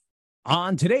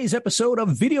On today's episode of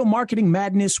Video Marketing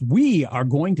Madness, we are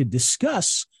going to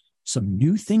discuss some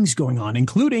new things going on,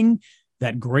 including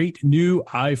that great new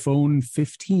iPhone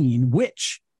 15,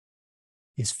 which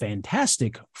is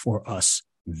fantastic for us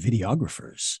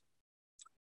videographers.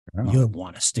 Yeah. You'll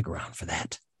want to stick around for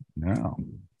that. Yeah.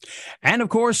 And of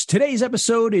course, today's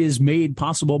episode is made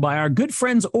possible by our good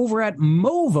friends over at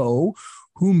Movo,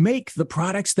 who make the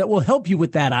products that will help you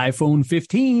with that iPhone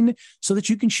 15 so that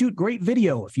you can shoot great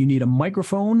video. If you need a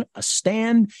microphone, a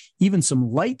stand, even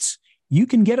some lights, you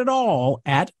can get it all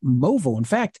at Movo. In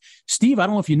fact, Steve, I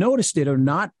don't know if you noticed it or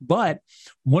not, but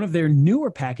one of their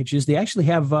newer packages, they actually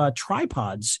have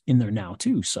tripods in there now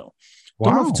too. So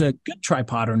don't know if it's a good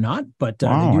tripod or not, but they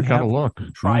do have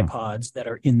tripods that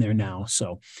are in there now.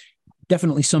 So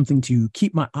definitely something to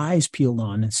keep my eyes peeled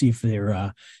on and see if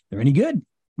they're any good.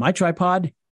 My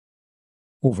tripod,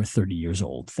 over 30 years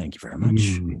old. Thank you very much.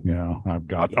 Yeah, I've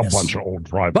got a bunch of old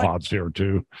tripods here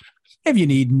too. If you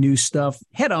need new stuff,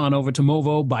 head on over to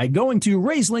Movo by going to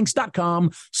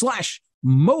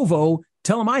raiselinks.com/Movo.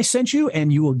 Tell them I sent you,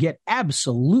 and you will get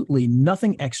absolutely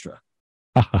nothing extra.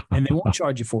 And they won't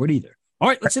charge you for it either. All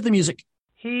right, let's hit the music.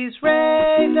 He's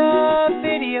Ray the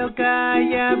video guy,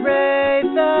 yeah, Ray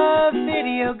the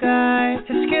video guy.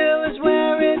 His skill is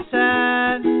where it's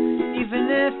at, even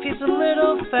if he's a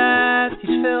little fat.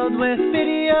 He's filled with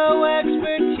video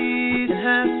expertise and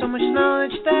has so much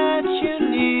knowledge that you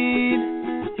need.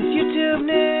 His YouTube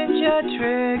ninja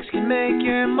tricks can make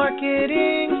your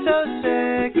marketing so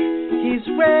sick. He's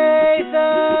Ray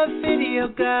the video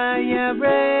guy, yeah,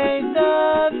 Ray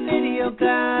the video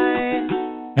guy.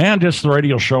 And it's the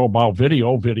radio show about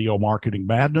video marketing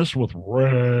madness with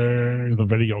Ray, the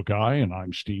video guy, and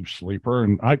I'm Steve Sleeper.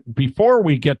 And before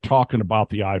we get talking about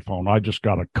the iPhone, I just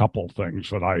got a couple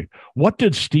things what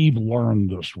did Steve learn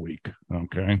this week?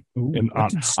 Okay. Ooh, and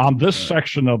on this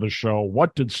section of the show,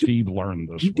 what did Steve learn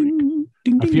this week?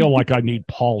 I feel like I need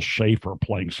Paul Schaefer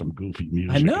playing some goofy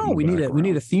music. I know we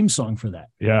need a theme song for that.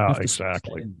 Yeah,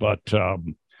 exactly. But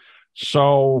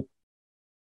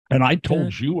and I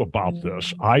told you about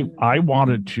this. I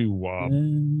wanted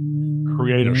to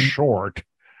create a short,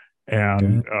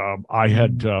 and I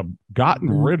had gotten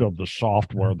rid of the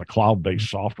software, the cloud-based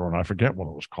software, and I forget what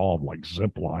it was called, like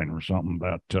Zipline or something,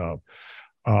 that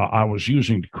I was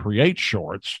using to create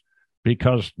shorts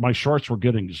because my shorts were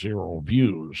getting 0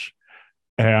 views.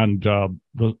 And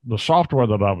the software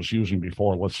that I was using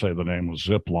before, let's say the name was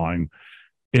Zipline,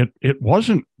 it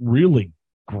wasn't really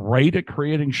great at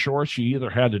creating shorts. You either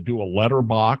had to do a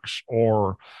letterbox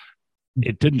or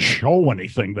it didn't show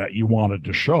anything that you wanted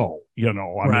to show,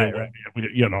 Right.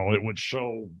 It would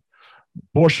show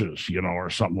bushes, or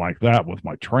something like that with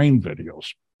my train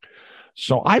videos.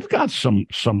 So I've got some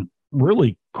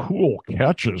really cool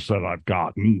catches that I've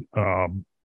gotten,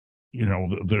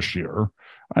 this year.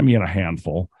 I mean, a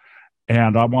handful.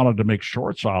 And I wanted to make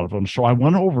shorts out of them. So I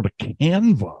went over to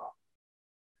Canva.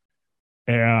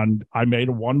 And I made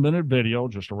a 1-minute video,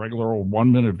 just a regular old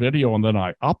 1-minute video, and then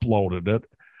I uploaded it.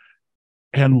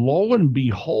 And lo and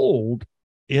behold,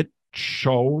 it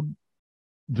showed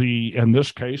in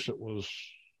this case, it was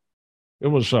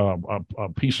a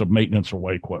piece of maintenance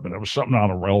away equipment. It was something on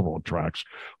the railroad tracks,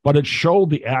 but it showed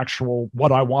the actual,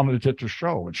 what I wanted it to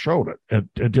show. It showed it.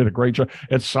 It did a great job.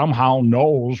 It somehow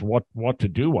knows what to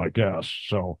do, I guess.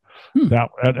 So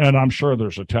and I'm sure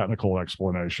there's a technical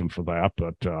explanation for that,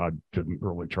 but I didn't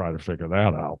really try to figure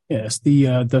that out. Yes. The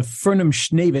Fernum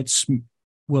Schnavitz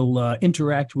will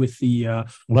interact with the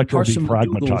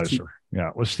electrodefragmentizer. Yeah.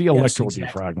 It was the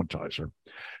electrodefragmentizer.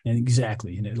 And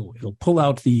exactly. And it'll pull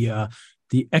out the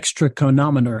extra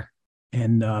chronometer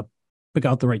and pick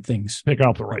out the right things. And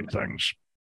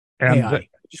AI.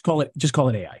 Just call it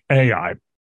AI. AI.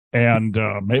 And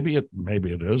maybe it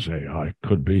is AI.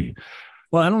 Could be.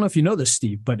 Well, I don't know if you know this,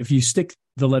 Steve, but if you stick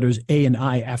the letters A and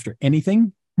I after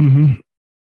anything, it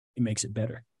makes it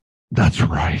better. That's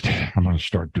right. I'm going to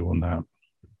start doing that.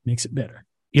 Makes it better.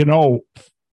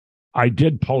 I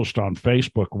did post on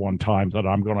Facebook one time that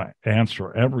I'm going to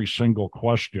answer every single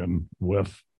question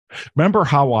with, remember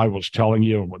how I was telling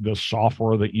you this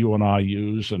software that you and I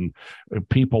use, and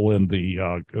people in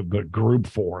the group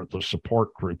for it, the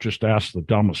support group, just ask the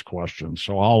dumbest questions.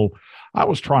 So I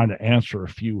was trying to answer a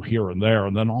few here and there,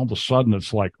 and then all of a sudden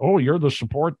it's like, oh, you're the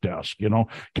support desk, can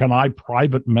I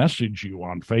private message you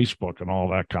on Facebook and all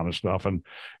that kind of stuff? And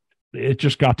it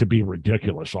just got to be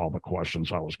ridiculous, all the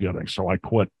questions I was getting. So I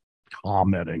quit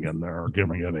commenting in there or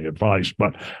giving any advice.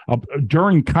 But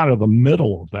during kind of the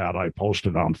middle of that, I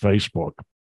posted on Facebook,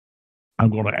 I'm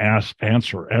going to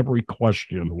answer every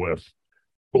question with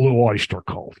Blue Oyster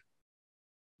Cult.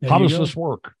 How does this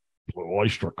work? Blue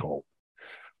Oyster Cult.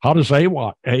 How does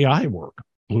AI work?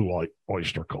 Blue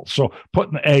Oyster Cult. So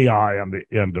putting the AI on the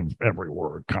end of every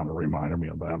word kind of reminded me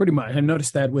of that. Pretty much. I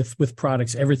noticed that with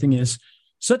products, everything is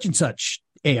such and such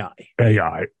AI.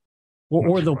 AI.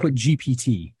 Or they'll put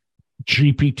GPT.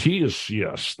 GPT is,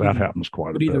 yes, that happens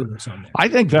quite a bit. I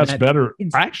think that's better.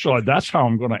 Actually, that's how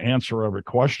I'm going to answer every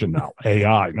question now.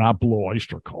 AI, not Blue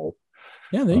Oyster Cult.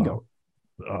 Yeah, there you go.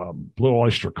 Blue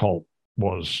Oyster Cult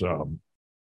was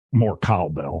more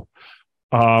cowbell.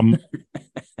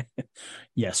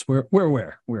 Yes, we're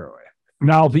aware.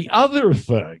 Now, the other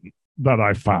thing that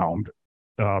I found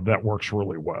that works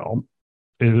really well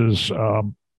is,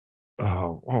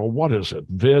 what is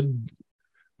it?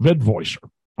 VidVoicer.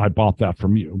 I bought that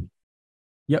from you.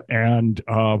 Yep. And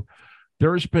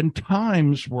there's been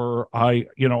times where I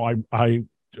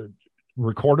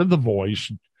recorded the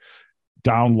voice,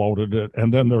 downloaded it,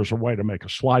 and then there's a way to make a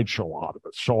slideshow out of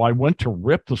it. So I went to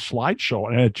rip the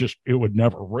slideshow, and it would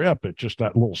never rip. It just,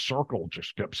 that little circle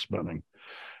just kept spinning.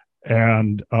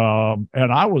 And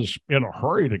I was in a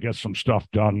hurry to get some stuff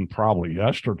done probably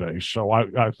yesterday. So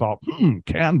I thought,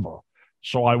 Canva.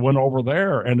 So I went over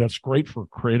there, and it's great for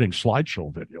creating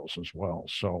slideshow videos as well.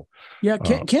 So yeah,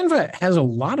 Canva has a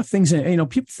lot of things in it.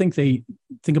 People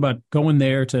think about going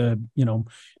there to,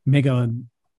 make a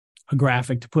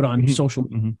graphic to put on social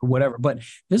media or whatever, but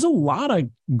there's a lot of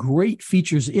great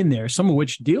features in there, some of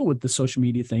which deal with the social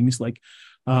media things. Like,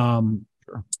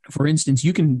 for instance,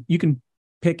 you can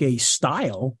pick a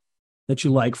style that you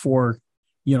like for,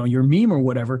 your meme or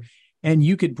whatever, and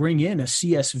you could bring in a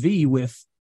CSV with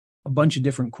a bunch of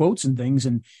different quotes and things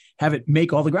and have it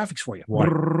make all the graphics for you.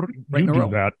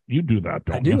 Right. You do that,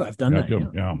 don't you? I do. I've done that.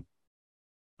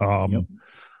 Yeah. Yep.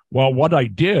 Well, what I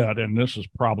did, and this is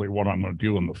probably what I'm going to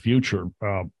do in the future,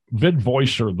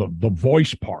 VidVoicer, the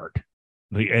voice part,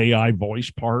 the AI voice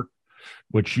part,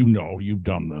 which you've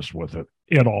done this with it.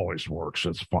 It always works.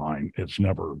 It's fine. It's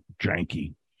never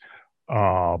janky.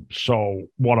 So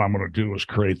what I'm going to do is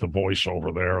create the voice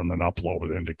over there and then upload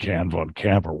it into Canva. And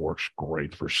Canva works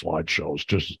great for slideshows,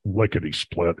 just lickety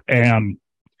split. And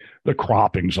the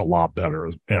cropping's a lot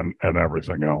better and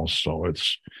everything else. So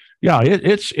it's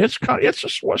a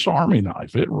Swiss Army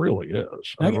knife. It really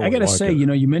is. I got to say,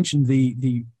 you mentioned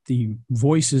the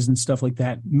voices and stuff like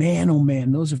that. Man, oh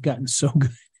man, those have gotten so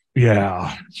good.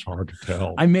 Yeah, it's hard to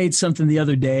tell. I made something the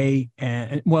other day,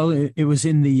 and it was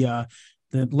in the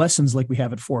lessons like we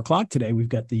have at 4:00 today. We've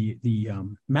got the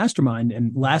mastermind,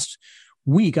 and last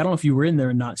week, I don't know if you were in there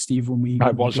or not, Steve,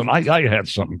 I wasn't. I had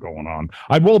something going on.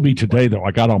 I will be today, though.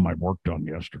 I got all my work done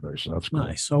yesterday, so that's cool.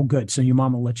 Nice. Oh, good. So your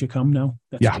mom will let you come now?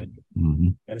 That's good. Mm-hmm.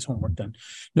 Got his homework done.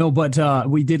 No, but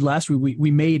we did last week.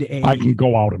 We made I can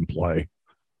go out and play.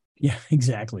 Yeah,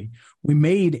 exactly. We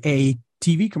made a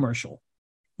TV commercial,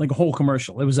 like a whole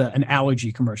commercial. It was an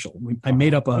allergy commercial. I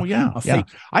made up a fake.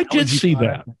 I did see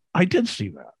that.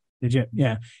 Did you?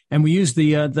 Yeah. And we used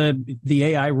the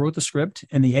AI wrote the script,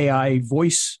 and the AI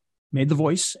voice made the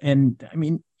voice. And I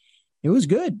mean, it was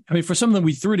good. I mean, for something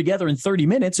we threw together in 30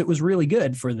 minutes, it was really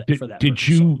good for that. Did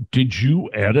you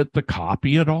edit the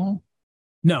copy at all?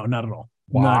 No, not at all.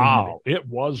 Wow. It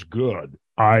was good.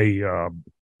 I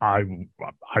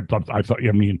thought,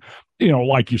 I mean,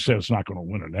 like you said, it's not going to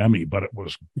win an Emmy, but it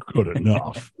was good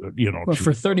enough, Well,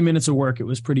 for 30 minutes of work, it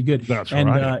was pretty good. That's right.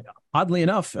 And oddly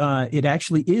enough, it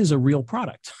actually is a real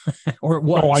product, or it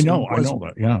was. Oh, I know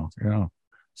that. Yeah.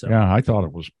 So, yeah, I thought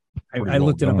it was. I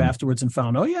looked it up afterwards and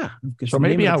found, So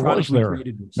maybe I was there.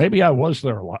 Maybe I was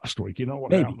there last week. You know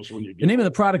what happens when you get the name of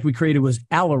the product we created was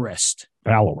Allerest.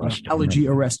 Allergy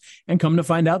Arrest. And come to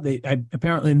find out,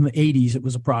 apparently in the 80s, it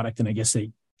was a product, and I guess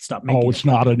they stopped making it. Oh, it's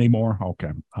not anymore? Okay.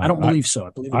 I don't believe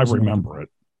so. I remember it.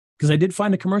 Because I did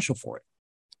find a commercial for it.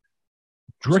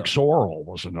 Drix Oral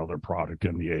was another product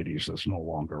in the 80s that's no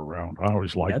longer around. I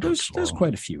always liked There's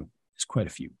quite a few.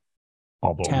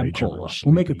 Although Tab Cola.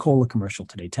 We'll make a cola commercial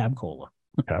today. Tab Cola.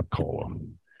 Tab Cola.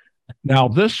 Now,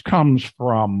 this comes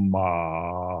from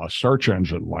search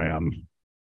engine land.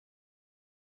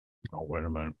 Oh, wait a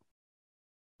minute.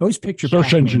 Always picture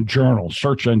Search engine journal.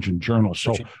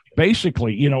 So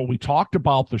basically, we talked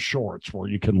about the shorts where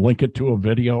you can link it to a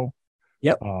video.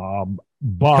 Yep.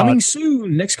 But coming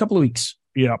soon, next couple of weeks.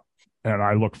 Yep. And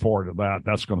I look forward to that.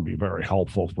 That's going to be very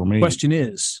helpful for me. Question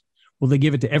is, will they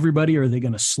give it to everybody, or are they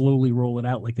going to slowly roll it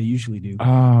out like they usually do?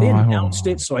 They announced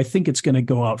it, so I think it's going to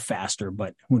go out faster,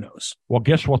 but who knows? Well,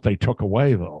 guess what they took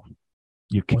away, though?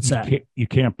 What's that? You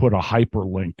can't put a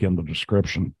hyperlink in the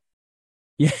description.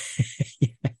 Yeah.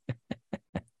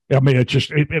 I mean,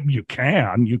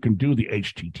 you can do the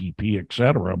HTTP, et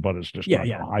cetera, but it's just not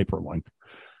a hyperlink.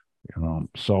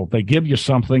 So they give you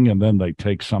something and then they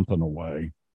take something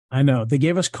away. I know. They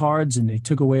gave us cards and they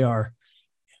took away our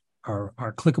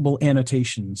clickable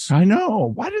annotations. I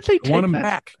know. Why did they take want them that?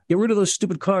 back? Get rid of those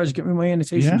stupid cards. Get rid of my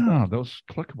annotations. Yeah, those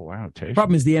clickable annotations. The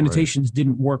problem is the annotations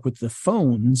didn't work with the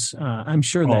phones. I'm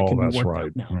sure that could be worked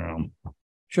out now. Yeah.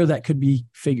 Sure, that could be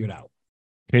figured out.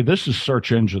 Okay, this is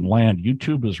search engine land.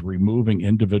 YouTube is removing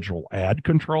individual ad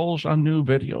controls on new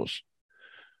videos.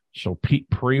 So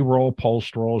pre-roll,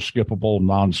 post-roll, skippable,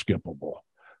 non-skippable.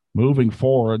 Moving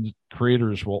forward,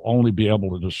 creators will only be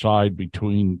able to decide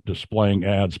between displaying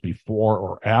ads before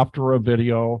or after a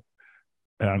video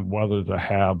and whether to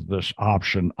have this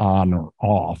option on or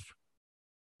off.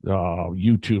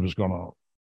 YouTube is going to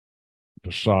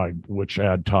decide which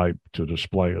ad type to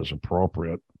display as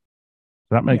appropriate.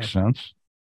 That makes sense.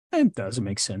 It doesn't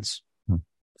make sense.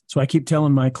 So I keep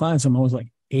telling my clients, I'm always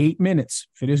like, 8 minutes.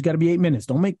 Video's got to be 8 minutes.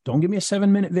 Don't give me a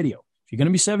 7-minute video. If you're going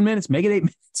to be 7 minutes, make it 8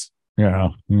 minutes. Yeah.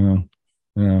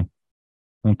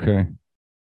 Okay.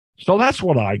 So that's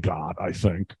what I got, I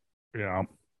think. Yeah.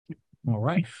 All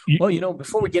right. Well,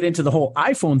 before we get into the whole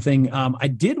iPhone thing, I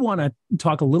did want to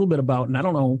talk a little bit about, and I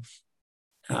don't know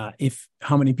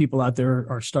how many people out there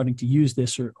are starting to use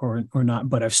this or not,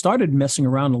 but I've started messing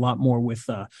around a lot more with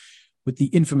the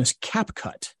infamous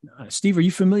CapCut. Steve, are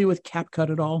you familiar with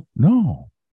CapCut at all? No.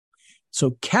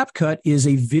 So CapCut is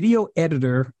a video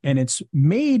editor, and it's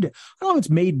made, I don't know if it's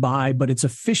made by, but it's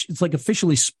like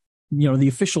officially, the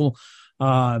official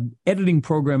editing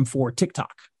program for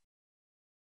TikTok.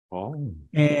 Oh.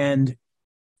 And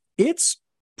it's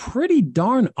pretty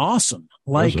darn awesome.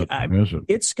 Like, is it?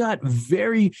 It's got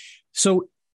so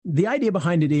the idea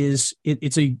behind it is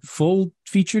it's a full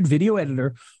featured video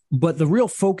editor, but the real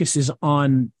focus is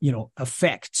on,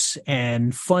 effects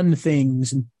and fun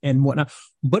things and whatnot.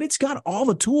 But it's got all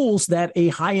the tools that a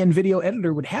high-end video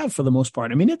editor would have for the most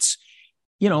part. I mean, it's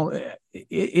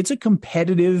a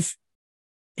competitive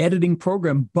editing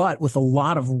program, but with a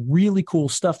lot of really cool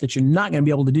stuff that you're not going to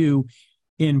be able to do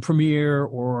in Premiere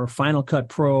or Final Cut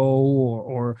Pro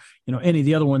or any of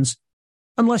the other ones,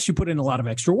 unless you put in a lot of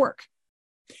extra work.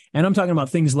 And I'm talking about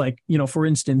things like, for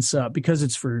instance, because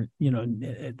it's for,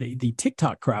 the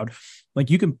TikTok crowd, like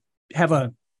you can have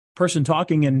a person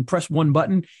talking and press one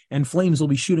button and flames will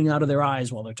be shooting out of their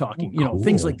eyes while they're talking, cool.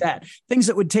 Things like that, things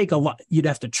that would take a lot. You'd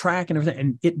have to track and everything.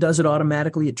 And it does it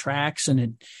automatically. It tracks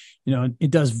and it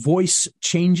does voice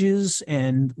changes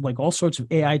and like all sorts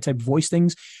of AI type voice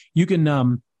things. You can,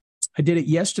 I did it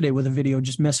yesterday with a video,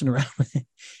 just messing around with it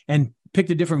and picked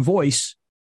a different voice.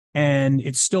 And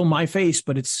it's still my face,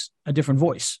 but it's a different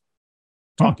voice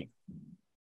talking.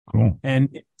 Cool.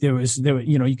 And there was,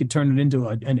 you could turn it into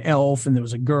an elf, and there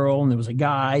was a girl, and there was a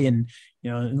guy, and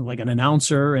like an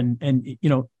announcer, and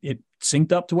it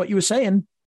synced up to what you were saying,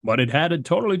 but it had a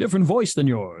totally different voice than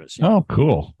yours. Oh,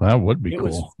 cool! That would be cool. It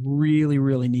was really,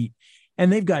 really neat.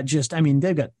 And they've got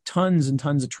they've got tons and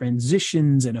tons of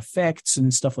transitions and effects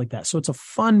and stuff like that. So it's a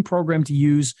fun program to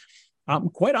use.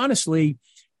 Quite honestly.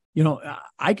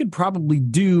 I could probably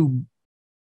do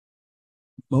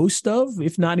most of,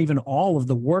 if not even all of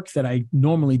the work that I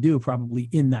normally do probably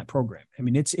in that program. I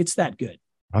mean, it's that good.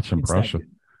 That's impressive.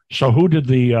 So who did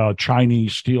the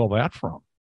Chinese steal that from?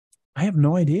 I have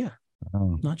no idea.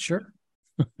 Not sure.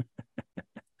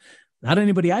 Not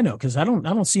anybody I know, because I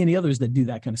don't see any others that do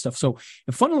that kind of stuff. So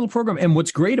a fun little program. And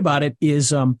what's great about it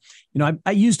is,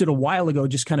 I used it a while ago,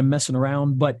 just kind of messing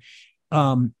around, but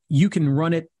you can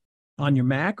run it on your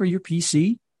Mac or your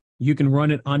PC. You can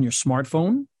run it on your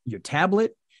smartphone, your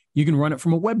tablet. You can run it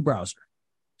from a web browser.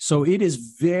 So it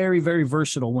is very, very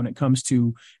versatile when it comes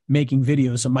to making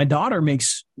videos. And my daughter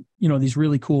makes, these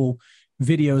really cool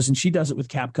videos, and she does it with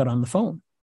CapCut on the phone.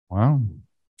 Wow.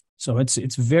 So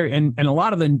it's very, and a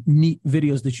lot of the neat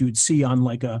videos that you would see on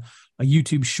like a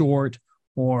YouTube short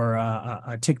or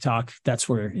a TikTok, that's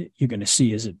where you're going to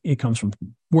see is it comes from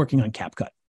working on CapCut.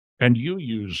 And you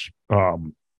use,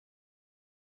 hold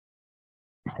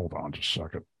on just a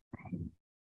second.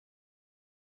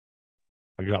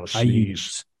 I got to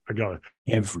sneeze. I got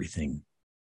everything.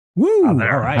 Woo! All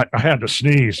right. I had to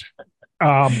sneeze.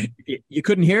 You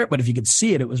couldn't hear it, but if you could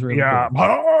see it, it was really cool.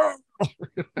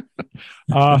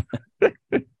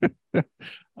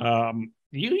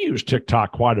 You use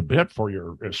TikTok quite a bit for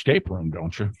your escape room,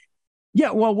 don't you?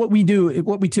 Yeah. Well, what we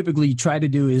typically try to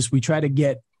do is we try to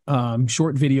get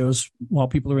short videos while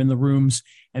people are in the rooms,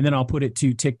 and then I'll put it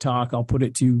to TikTok. I'll put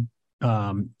it to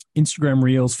Instagram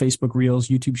Reels, Facebook Reels,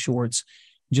 YouTube Shorts.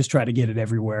 Just try to get it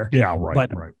everywhere. Yeah, right.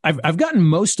 But right. I've gotten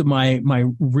most of my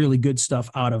really good stuff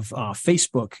out of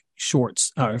Facebook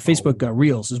Shorts, Facebook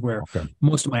Reels is where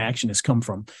most of my action has come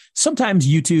from. Sometimes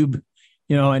YouTube,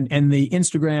 and the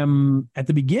Instagram at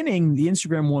the beginning, the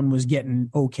Instagram one was getting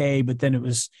okay, but then it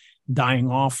was dying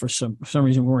off for some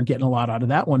reason. We weren't getting a lot out of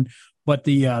that one. But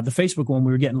the Facebook one,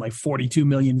 we were getting like 42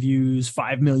 million views,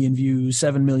 5 million views,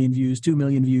 7 million views, 2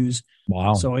 million views.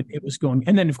 Wow. So it was going.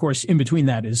 And then, of course, in between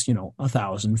that is,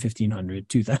 1,000, 1,500,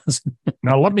 2,000.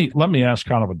 Now, let me ask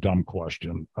kind of a dumb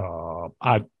question.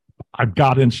 I've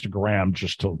got Instagram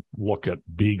just to look at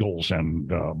beagles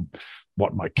and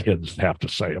what my kids have to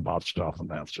say about stuff. And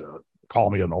that's it.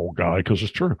 Call me an old guy because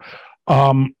it's true.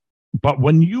 But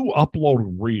when you upload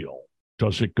a reel,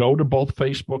 does it go to both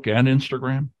Facebook and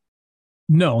Instagram?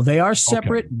 No, they are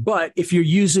separate, okay. But if you're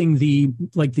using the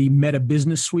Meta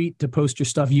Business Suite to post your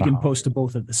stuff, you can post to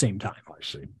both at the same time. I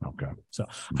see. Okay. So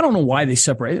I don't know why they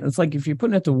separate. It's like if you're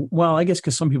putting it to, well, I guess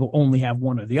because some people only have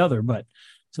one or the other, but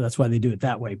so that's why they do it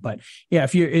that way. But yeah,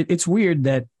 it's weird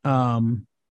that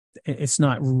it's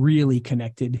not really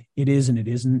connected. It is and it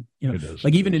isn't. It is.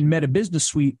 Like even in Meta Business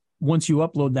Suite, once you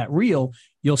upload that reel,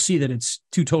 you'll see that it's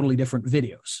two totally different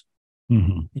videos.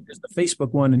 Mm-hmm. Here's the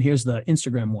Facebook one and here's the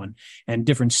Instagram one, and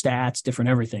different stats, different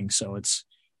everything. So it's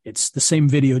the same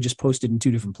video just posted in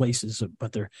two different places,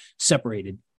 but they're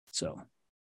separated. So,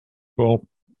 well,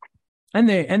 and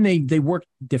they work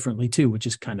differently too, which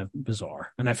is kind of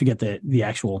bizarre. And I forget the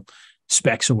actual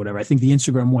specs or whatever. I think the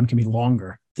Instagram one can be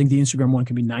longer. I think the Instagram one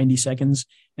can be 90 seconds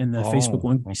and the Facebook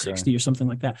one can be 60 or something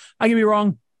like that. I can be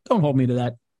wrong. Don't hold me to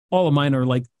that. All of mine are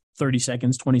like 30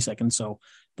 seconds, 20 seconds. So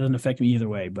it doesn't affect me either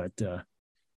way, but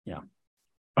yeah.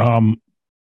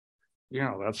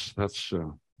 Yeah, that's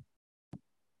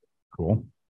cool.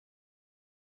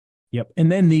 Yep.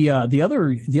 And then the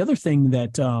other thing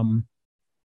that I'm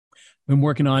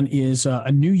working on is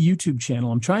a new YouTube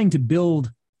channel. I'm trying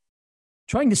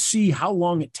to see how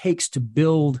long it takes to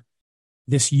build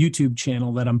this YouTube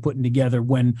channel that I'm putting together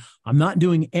when I'm not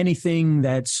doing anything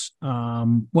that's, I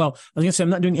was gonna say I'm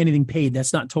not doing anything paid.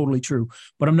 That's not totally true,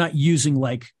 but I'm not using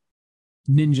like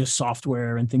Ninja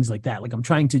software and things like that. Like I'm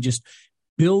trying to just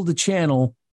build a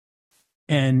channel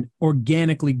and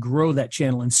organically grow that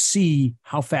channel and see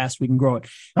how fast we can grow it.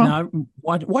 Oh. Now,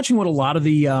 watching what a lot of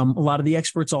the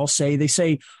experts all say, they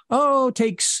say, oh, it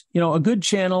takes, a good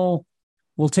channel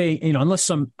will take, unless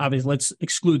obviously let's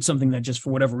exclude something that just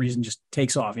for whatever reason just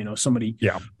takes off, somebody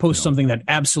posts something that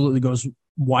absolutely goes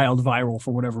wild viral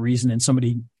for whatever reason and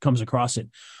somebody comes across it.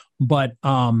 But,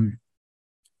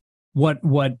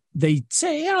 what they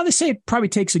say, they say it probably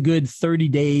takes a good 30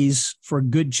 days for a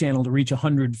good channel to reach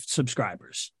 100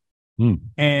 subscribers.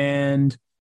 And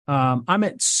I'm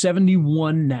at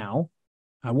 71 now.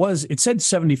 It said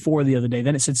 74 the other day,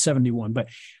 then it said 71, but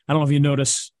I don't know if you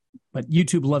notice, but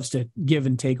YouTube loves to give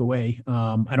and take away.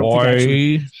 I don't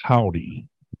think howdy.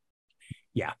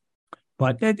 Yeah,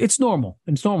 but it's normal.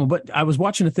 It's normal. But I was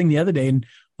watching a thing the other day, and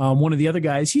one of the other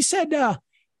guys, he said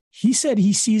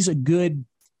he sees a good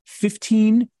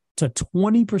 15 to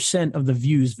 20% of the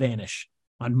views vanish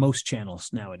on most channels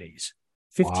nowadays.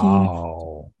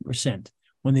 15%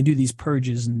 when they do these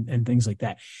purges and things like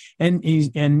that. And you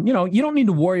don't need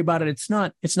to worry about it. It's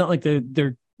not like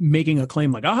they're making a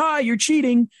claim like, aha, you're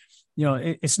cheating.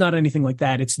 It's not anything like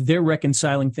that. It's they're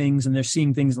reconciling things and they're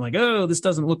seeing things like, oh, this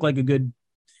doesn't look like a good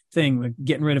thing. Like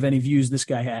getting rid of any views this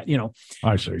guy had,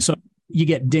 I see. So you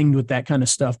get dinged with that kind of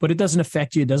stuff, but it doesn't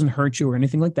affect you. It doesn't hurt you or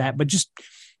anything like that. But just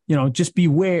be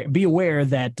aware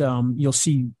that you'll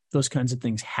see those kinds of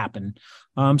things happen.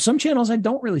 Some channels I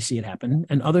don't really see it happen,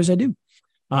 and others I do.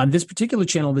 This particular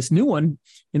channel, this new one,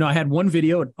 I had one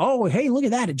video. And, oh, hey, look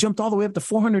at that! It jumped all the way up to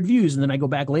 400 views, and then I go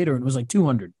back later and it was like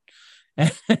 200.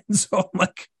 And so I'm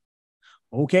like,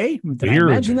 okay, did I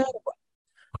imagine that?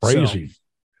 Crazy. So,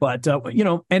 but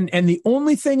and the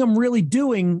only thing I'm really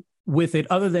doing with it,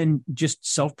 other than just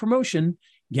self promotion,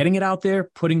 getting it out there,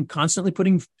 constantly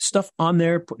putting stuff on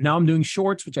there. Now I'm doing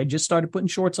shorts, which I just started putting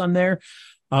shorts on there,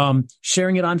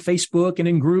 sharing it on Facebook and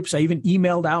in groups. I even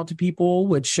emailed out to people,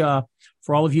 which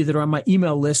for all of you that are on my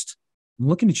email list, I'm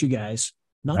looking at you guys.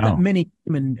 Not that many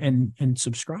and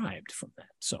subscribed from that.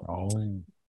 So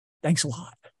thanks a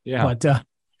lot. Yeah. But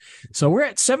so we're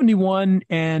at 71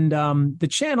 and the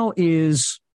channel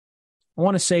is, I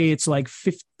want to say it's like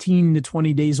 15 to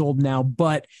 20 days old now,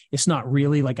 but it's not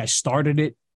really. Like I started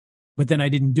it, but then I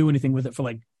didn't do anything with it for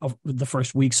like the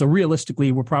first week. So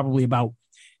realistically, we're probably about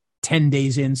 10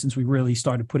 days in since we really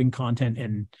started putting content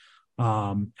and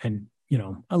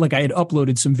like I had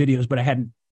uploaded some videos, but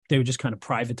they were just kind of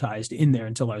privatized in there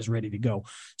until I was ready to go.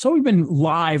 So we've been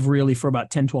live really for about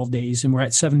 10, 12 days and we're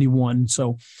at 71.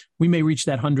 So we may reach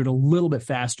that 100 a little bit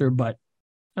faster, but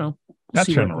that's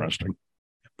interesting.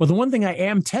 But the one thing I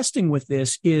am testing with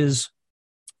this is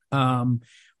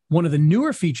one of the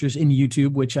newer features in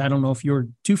YouTube, which I don't know if you're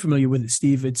too familiar with it,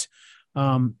 Steve. It's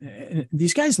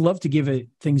these guys love to give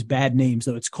things bad names,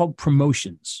 though. It's called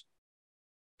promotions.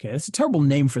 Okay, that's a terrible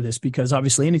name for this because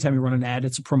obviously anytime you run an ad,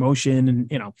 it's a promotion,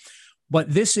 and But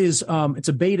this is it's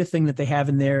a beta thing that they have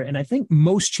in there, and I think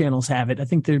most channels have it. I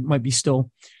think there might be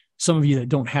still some of you that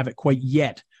don't have it quite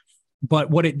yet. But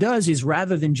what it does is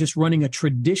rather than just running a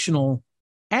traditional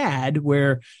ad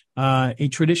where a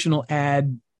traditional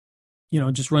ad,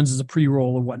 just runs as a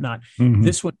pre-roll or whatnot,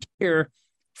 this one here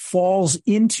falls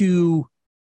into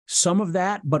some of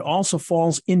that, but also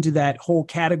falls into that whole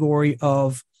category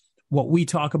of what we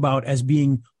talk about as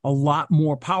being a lot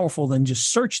more powerful than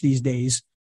just search these days,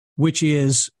 which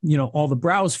is, all the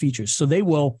browse features. So they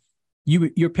will,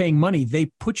 you're paying money.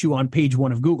 They put you on page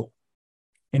 1 of Google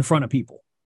in front of people,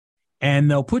 and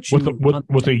they'll put you with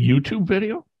a YouTube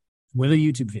video. With a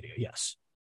YouTube video, yes.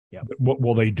 Yeah.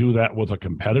 Will they do that with a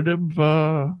competitive?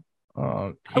 I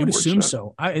would assume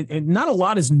so. Not a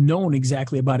lot is known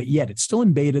exactly about it yet. It's still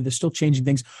in beta. They're still changing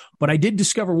things. But I did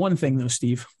discover one thing, though,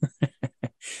 Steve.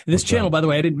 This channel, by the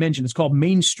way, I didn't mention. It's called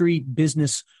Main Street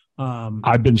Business.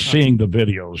 I've been seeing the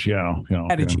videos. Yeah.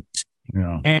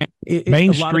 And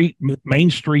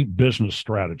Main Street Business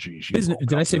Strategies.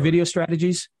 Did I say video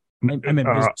strategies? I meant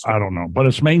business. I don't know, but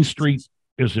it's Main Street.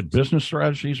 Is it business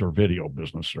strategies or video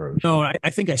business strategies? No, I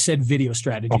think I said video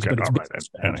strategies. Okay, but it's business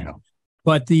strategies. Anyhow.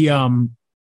 But the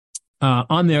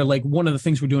on there, like one of the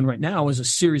things we're doing right now is a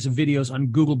series of videos on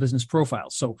Google Business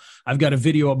Profiles. So I've got a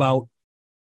video about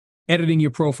editing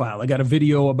your profile. I got a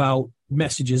video about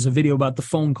messages, a video about the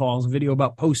phone calls, a video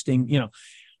about posting.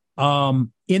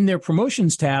 In their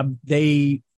promotions tab,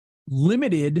 they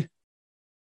limited.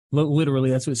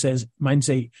 Literally, that's what it says. Mine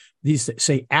these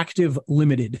say active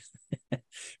limited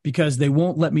because they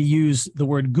won't let me use the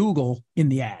word Google in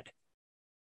the ad.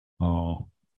 Oh.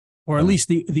 Or at least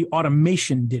the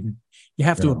automation didn't. You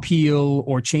have to appeal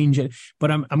or change it.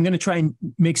 But I'm going to try and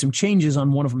make some changes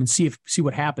on one of them and see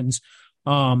what happens.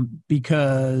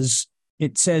 Because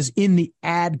it says in the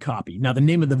ad copy. Now, the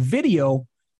name of the video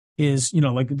is,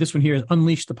 like this one here is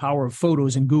Unleash the Power of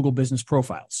Photos in Google Business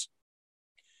Profiles.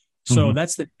 So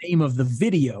that's the name of the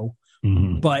video,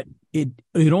 but it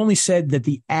only said that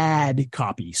the ad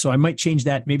copy. So I might change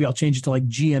that. Maybe I'll change it to like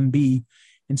GMB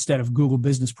instead of Google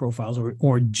Business Profiles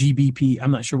or GBP.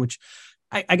 I'm not sure which.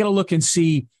 I got to look and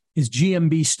see, is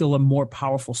GMB still a more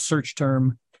powerful search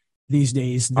term these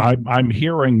days? I'm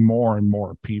hearing more and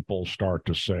more people start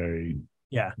to say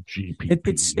GBP.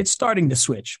 It's starting to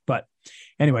switch. But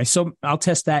anyway, so I'll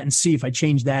test that and see if I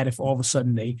change that, if all of a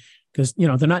sudden because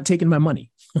they're not taking my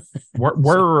money. Where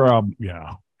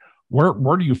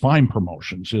do you find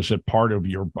promotions? Is it part of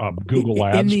your Google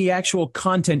Ads? In the actual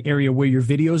content area where your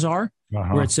videos are,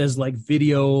 where it says like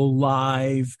video,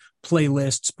 live,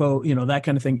 playlists, that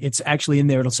kind of thing. It's actually in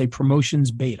there. It'll say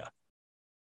promotions beta.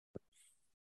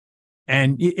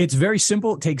 And it's very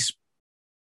simple. It takes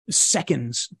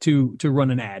seconds to run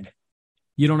an ad.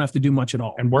 You don't have to do much at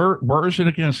all. And where is it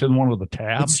again? It's in one of the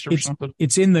tabs or something?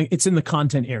 It's in the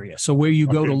content area. So where you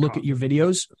go to look at your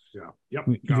videos,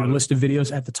 your list of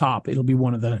videos at the top, it'll be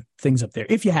one of the things up there.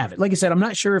 If you have it. Like I said, I'm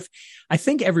not sure I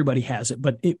think everybody has it,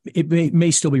 but it may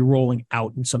still be rolling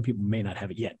out and some people may not have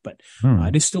it yet, but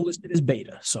it is still listed as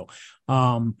beta. So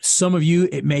some of you,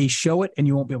 it may show it and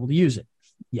you won't be able to use it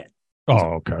yet.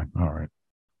 Oh, okay. All right.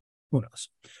 Who knows?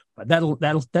 But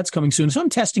that's coming soon. So I'm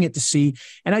testing it to see,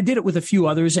 and I did it with a few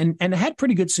others, and I had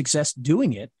pretty good success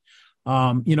doing it.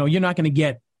 You're not going to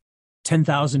get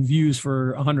 10,000 views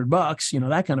for $100,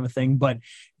 that kind of a thing, but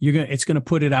it's going to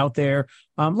put it out there.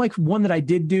 Like one that I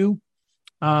did do,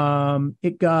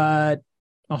 it got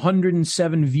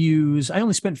 107 views. I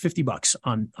only spent $50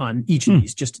 on each of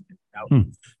these just to get it out.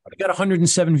 But it got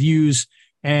 107 views,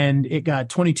 and it got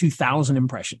 22,000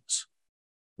 impressions.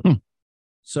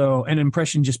 So an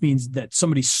impression just means that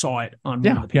somebody saw it on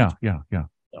one of the pages.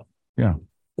 Yeah.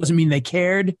 Doesn't mean they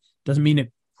cared. Doesn't mean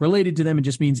it related to them. It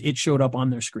just means it showed up on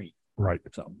their screen. Right.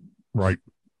 Right.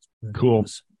 Cool.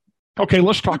 Okay,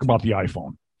 let's talk about the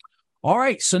iPhone. All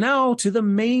right. So now to the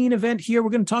main event here. We're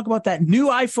going to talk about that new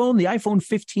iPhone, the iPhone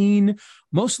 15,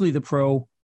 mostly the Pro.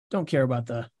 Don't care about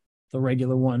the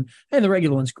regular one. And the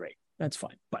regular one's great. That's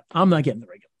fine. But I'm not getting the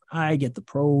regular. I get the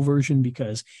Pro version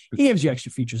because it gives you extra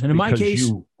features. And in my case,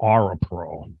 you are a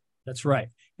pro. That's right.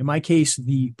 In my case,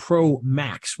 the Pro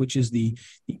Max, which is the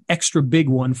extra big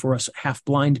one for us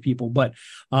half-blind people. But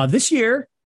this year,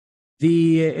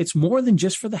 it's more than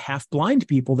just for the half-blind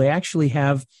people. They actually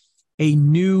have a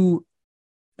new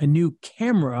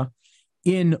camera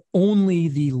in only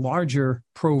the larger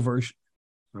Pro version.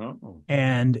 Oh.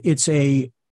 And it's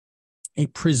a a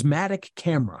prismatic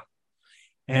camera.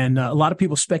 And a lot of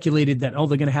people speculated that, they're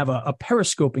going to have a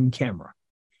periscoping camera.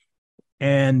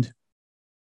 And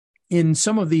in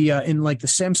some of the, in like the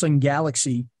Samsung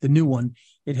Galaxy, the new one,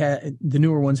 the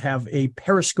newer ones have a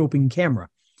periscoping camera,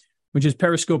 which is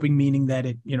periscoping meaning that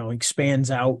it, expands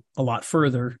out a lot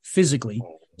further physically.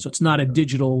 So it's not a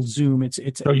digital zoom.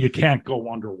 So you can't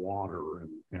go underwater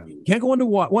you can't go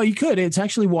underwater. Well, you could. It's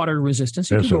actually water resistant.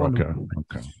 So you can go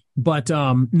okay. But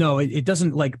no, it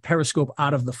doesn't like periscope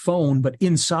out of the phone, but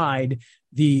inside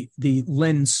the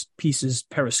lens pieces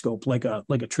periscope like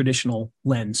a traditional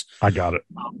lens. I got it.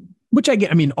 Which I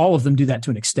get. I mean, all of them do that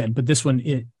to an extent, but this one,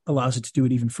 it allows it to do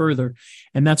it even further.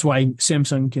 And that's why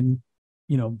Samsung can,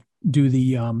 do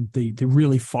the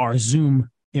really far zoom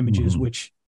images,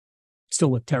 which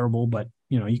still look terrible, but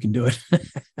you can do it.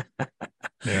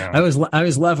 Yeah. I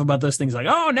always laugh about those things like,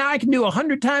 oh, now I can do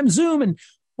 100 times zoom. And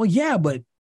well, yeah, but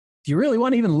do you really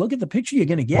want to even look at the picture you're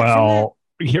going to get? Well,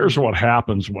 here's what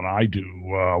happens when I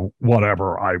do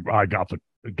whatever. I got the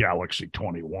Galaxy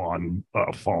 21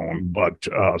 phone, but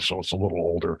so it's a little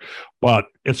older, but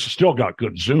it's still got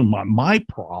good zoom. My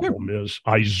problem is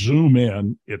I zoom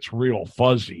in, it's real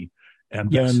fuzzy, and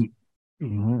then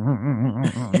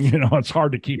it's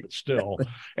hard to keep it still.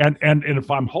 And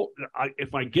if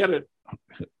I get it,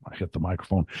 I hit the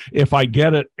microphone. If I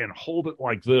get it and hold it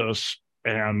like this,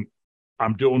 and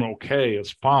I'm doing okay,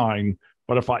 it's fine.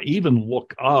 But if I even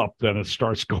look up, then it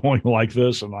starts going like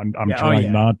this, and I'm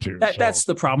trying not to. That's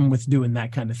the problem with doing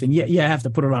that kind of thing. Yeah, you have to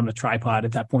put it on a tripod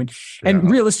at that point. And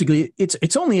realistically,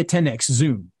 it's only a 10x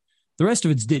zoom. The rest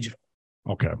of it's digital.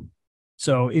 Okay.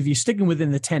 So if you're sticking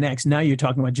within the 10x, now you're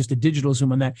talking about just a digital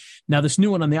zoom on that. Now this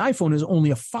new one on the iPhone is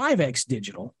only a 5x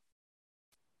digital.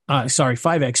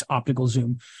 5x optical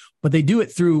zoom, but they do it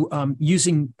through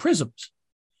using prisms.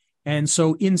 And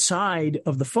so inside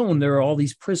of the phone, there are all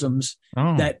these prisms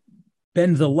that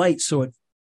bend the light. So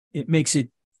it makes it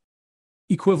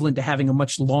equivalent to having a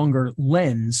much longer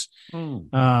lens.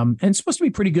 And it's supposed to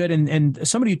be pretty good. And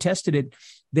somebody who tested it,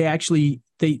 they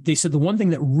said the one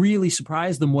thing that really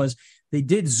surprised them was they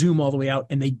did zoom all the way out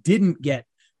and they didn't get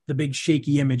the big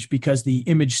shaky image because the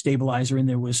image stabilizer in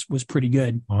there was pretty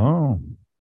good.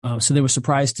 So they were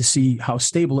surprised to see how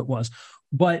stable it was.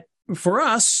 But for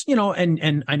us,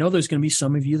 and I know there's going to be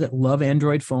some of you that love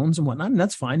Android phones and whatnot, and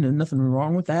that's fine. There's nothing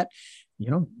wrong with that.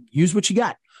 Use what you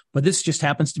got. But this just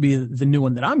happens to be the new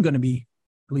one that I'm going to be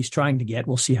at least trying to get.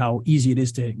 We'll see how easy it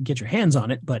is to get your hands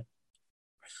on it. But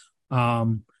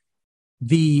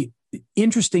the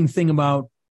interesting thing about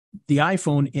the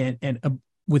iPhone and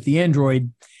with the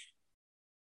Android,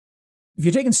 if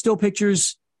you're taking still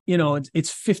pictures, it's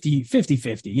 50. If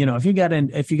you got a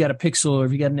Pixel, or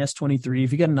if you got an S23,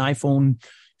 if you got an iPhone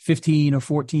 15 or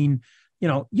 14,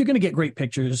 you're going to get great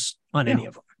pictures on any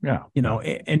of them.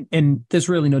 And there's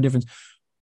really no difference.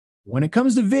 When it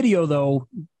comes to video, though,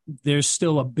 there's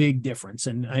still a big difference.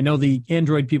 And I know the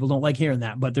Android people don't like hearing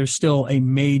that, but there's still a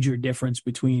major difference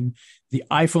between the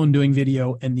iPhone doing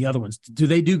video and the other ones. Do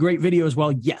they do great video as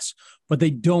well? Yes, but they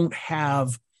don't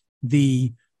have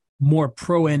the more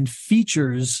pro-end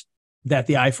features that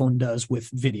the iPhone does with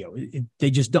video. They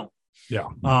just don't. Yeah.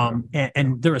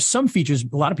 And there are some features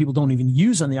a lot of people don't even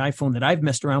use on the iPhone that I've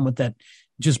messed around with that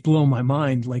just blow my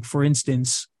mind. Like, for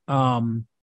instance,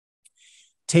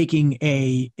 taking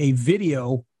a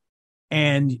video,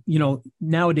 and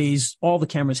nowadays all the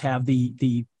cameras have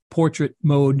the portrait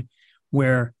mode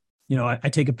where I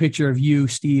take a picture of you,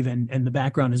 Steve, and the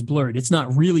background is blurred. It's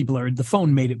not really blurred. The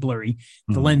phone made it blurry.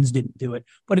 The lens didn't do it,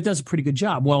 but it does a pretty good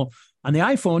job. Well, on the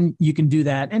iPhone, you can do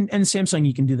that, and Samsung,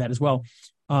 you can do that as well,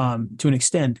 to an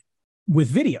extent with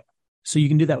video. So you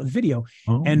can do that with video.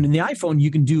 And in the iPhone,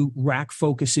 you can do rack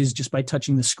focuses just by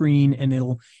touching the screen, and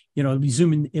it'll be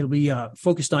zooming. It'll be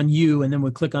focused on you, and then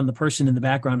we'll click on the person in the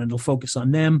background, and it'll focus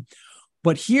on them.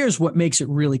 But here's what makes it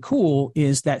really cool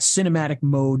is that cinematic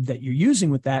mode that you're using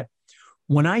with that.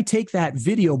 When I take that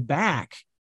video back,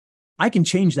 I can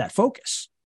change that focus.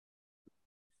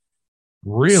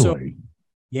 Really?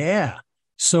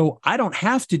 So I don't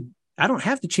have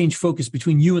to change focus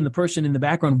between you and the person in the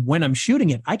background when I'm shooting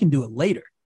it. I can do it later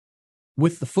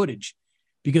with the footage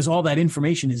because all that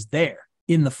information is there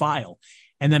in the file.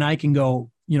 And then I can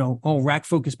go, rack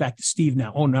focus back to Steve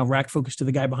now. Oh, now rack focus to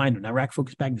the guy behind him. Now rack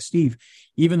focus back to Steve,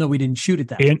 even though we didn't shoot it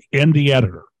that way. In the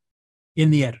editor. In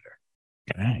the editor.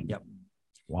 Dang. Yep.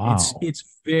 Wow. It's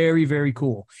very, very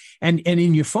cool. And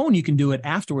in your phone, you can do it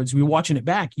afterwards. When you're watching it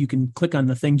back, you can click on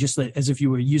the thing just as if you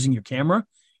were using your camera.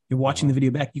 You're watching the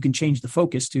video back. You can change the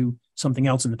focus to something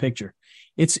else in the picture.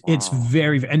 It's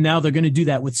very, and now they're going to do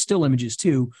that with still images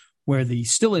too, where the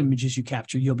still images you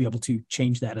capture, you'll be able to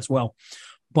change that as well.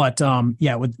 But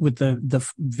with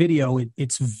the video,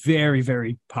 it's very,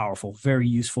 very powerful, very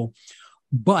useful.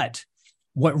 But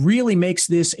what really makes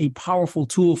this a powerful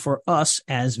tool for us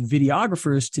as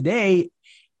videographers today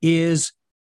is,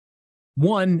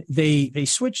 one, they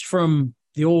switched from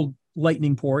the old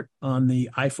Lightning port on the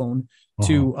iPhone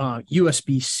to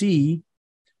USB-C,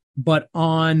 but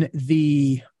on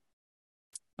the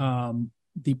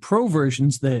Pro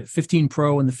versions, the 15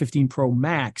 Pro and the 15 Pro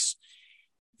Max,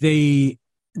 they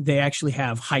actually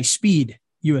have high-speed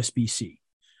USB-C.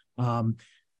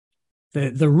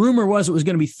 The rumor was it was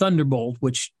going to be Thunderbolt,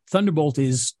 which Thunderbolt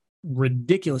is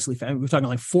ridiculously fast. We're talking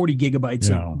like 40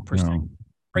 gigabytes per second.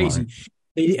 Crazy. Right.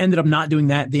 They ended up not doing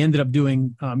that. They ended up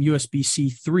doing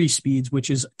USB-C 3 speeds, which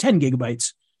is 10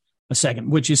 gigabytes a second,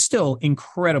 which is still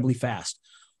incredibly fast.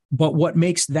 But what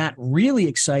makes that really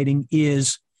exciting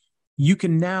is you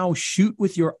can now shoot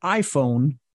with your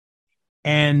iPhone,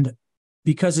 and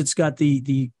because it's got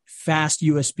the fast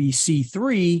USB-C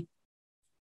 3,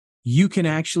 you can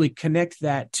actually connect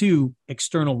that to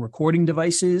external recording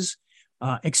devices,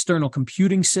 external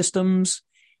computing systems,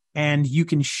 and you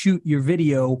can shoot your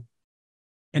video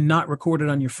and not record it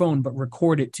on your phone, but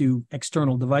record it to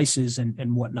external devices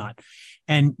and whatnot.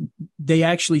 And they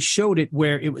actually showed it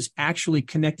where it was actually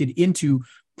connected into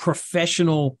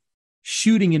professional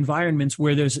shooting environments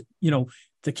where there's,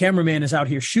 the cameraman is out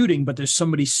here shooting, but there's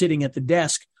somebody sitting at the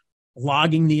desk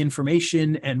logging the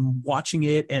information and watching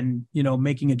it and,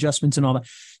 making adjustments and all that.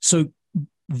 So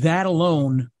that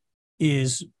alone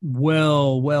is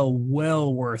well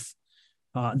worth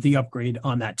the upgrade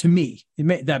on that. To me,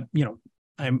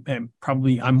 I'm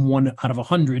 1 out of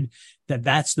 100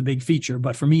 that's the big feature.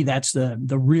 But for me, that's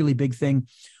the really big thing.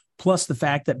 Plus the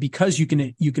fact that because you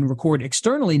can record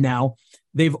externally now,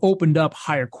 they've opened up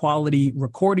higher quality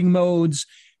recording modes.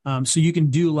 So you can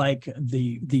do like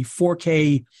the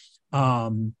 4K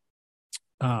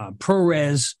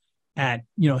ProRes at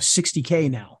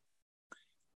 60K now,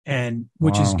 and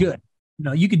which is good.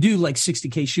 You could do like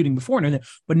 60K shooting before,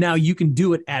 but now you can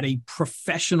do it at a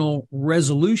professional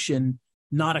resolution,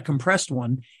 not a compressed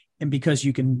one, and because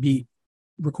you can be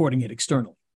recording it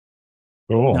externally.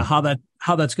 Cool. Now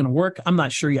how that's going to work, I'm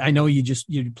not sure. I know you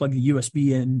plug the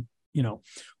USB in,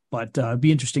 but it'd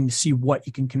be interesting to see what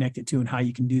you can connect it to and how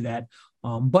you can do that.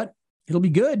 But it'll be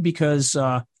good because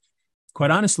quite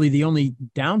honestly, the only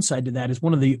downside to that is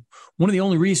one of the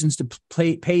only reasons to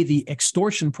pay the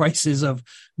extortion prices of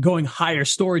going higher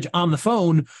storage on the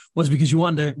phone was because you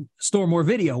wanted to store more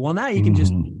video. Well, now you can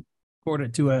just record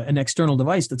it to an external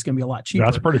device that's going to be a lot cheaper.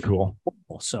 That's pretty cool.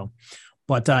 So,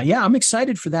 but I'm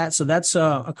excited for that. So that's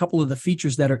a couple of the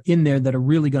features that are in there that are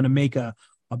really going to make a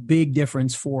big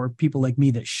difference for people like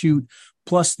me that shoot.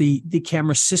 Plus the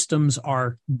camera systems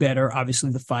are better.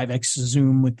 Obviously the 5X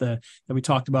zoom that we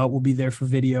talked about will be there for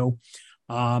video.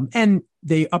 And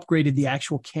they upgraded the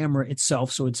actual camera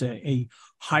itself. So it's a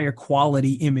higher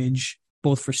quality image,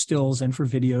 both for stills and for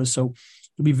videos. So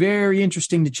it'll be very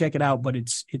interesting to check it out, but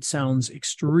it sounds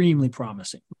extremely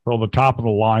promising. So the top of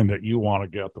the line that you want to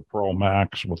get, the Pro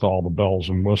Max with all the bells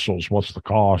and whistles, what's the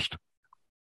cost?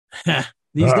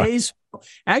 These days,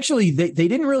 actually, they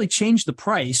didn't really change the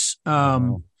price.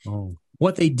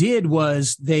 What they did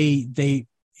was they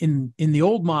in the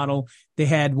old model, they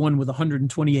had one with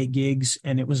 128 gigs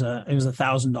and it was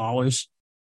 $1,000.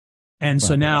 And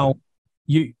so now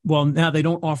now they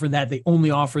don't offer that. They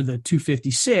only offer the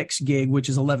 256 gig, which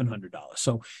is $1,100.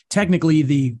 So technically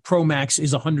the Pro Max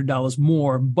is $100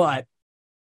 more, but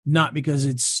not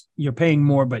because you're paying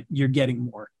more, but you're getting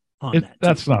more.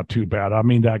 That's not too bad. I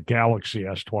mean, that Galaxy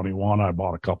S21 I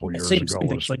bought a couple of years ago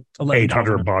was like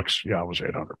 $800. Yeah, it was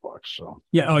 $800. So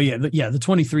the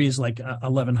 23 is like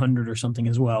 $1,100 or something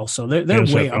as well. So they're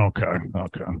way up.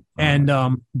 Okay. And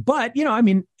but I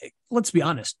mean, let's be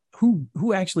honest.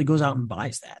 Who actually goes out and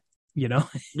buys that?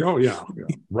 Oh yeah.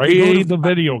 Ray the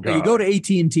video guy. You go to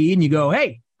AT&T and you go,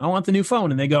 hey, I want the new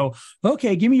phone. And they go,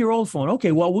 okay, give me your old phone.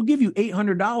 Okay, well, we'll give you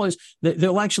 $800.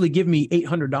 They'll actually give me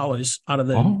 $800 out of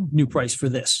the new price for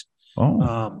this.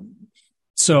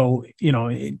 So,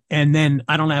 and then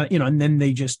I don't have, and then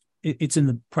they just, it's in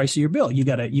the price of your bill. You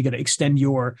gotta extend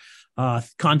your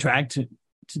contract to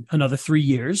another 3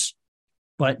 years,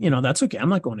 but that's okay. I'm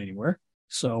not going anywhere.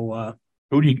 So,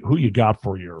 who you got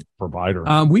for your provider?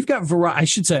 We've got Verizon. I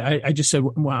should say, I just said,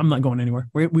 well, I'm not going anywhere.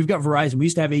 We've got Verizon. We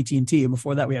used to have AT&T, and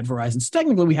before that we had Verizon. So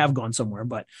technically we have gone somewhere,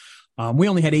 but we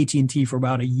only had AT&T for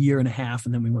about a year and a half,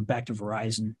 and then we went back to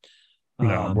Verizon.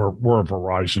 We're a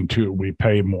Verizon too. We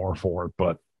pay more for it,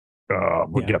 but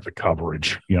would get the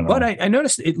coverage, you know. But I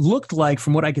noticed it looked like,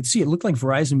 from what I could see, it looked like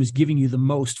Verizon was giving you the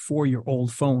most for your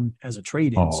old phone as a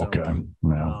trade-in. Oh, okay.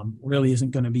 Really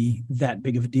isn't going to be that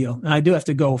big of a deal. And I do have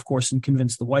to go, of course, and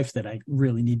convince the wife that I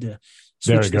really need to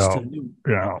switch this to the new.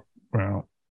 Yeah.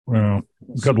 Well,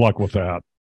 good luck with that.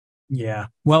 Yeah.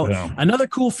 Well, another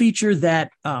cool feature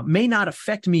that may not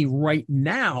affect me right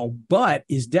now, but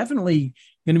is definitely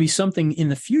going to be something in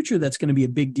the future that's going to be a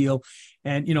big deal.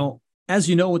 And, you know, as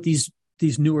you know, with these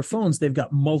newer phones, they've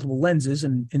got multiple lenses.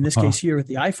 And in this case here with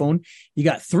the iPhone, you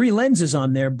got 3 lenses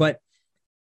on there. But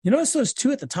you notice those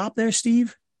 2 at the top there,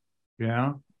 Steve? Yeah.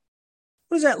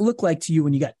 What does that look like to you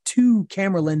when you got 2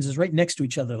 camera lenses right next to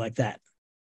each other like that?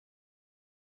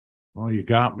 Well, you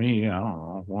got me. I don't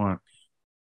know what.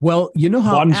 Well, you know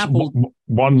how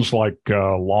one's like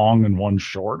long and one's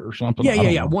short or something.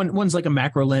 Yeah. One's like a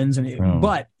macro lens,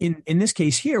 but in this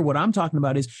case here, what I'm talking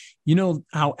about is, you know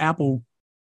how Apple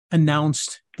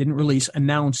announced their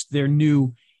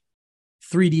new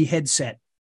 3D headset,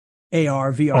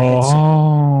 AR, VR headset.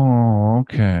 Oh,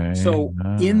 okay. So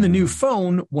in the new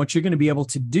phone, what you're going to be able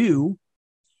to do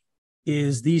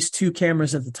is these 2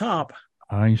 cameras at the top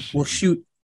will shoot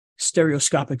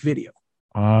stereoscopic video.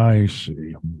 I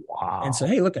see. Wow. And so,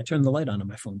 hey, look, I turned the light on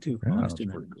my phone too. Yeah, that's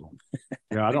pretty cool.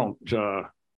 Yeah, I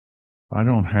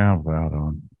don't have that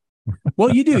on.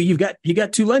 Well, you do. You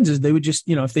got 2 lenses. They would just,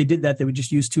 if they did that, they would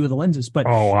just use 2 of the lenses. But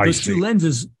those 2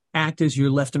 lenses act as your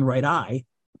left and right eye.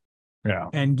 Yeah.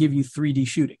 And give you 3D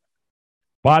shooting.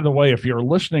 By the way, if you're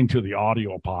listening to the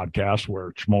audio podcast,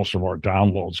 which most of our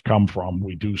downloads come from,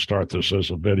 we do start this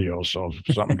as a video. So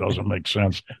if something doesn't make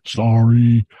sense,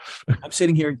 sorry. I'm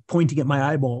sitting here pointing at my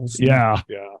eyeballs. Yeah.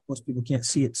 Most people can't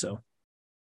see it. So,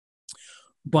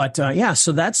 but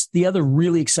so that's the other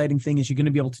really exciting thing is you're going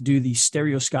to be able to do the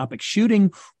stereoscopic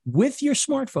shooting with your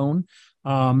smartphone.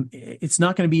 It's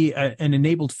not going to be an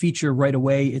enabled feature right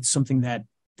away. It's something that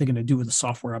they're going to do with a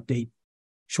software update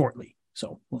shortly.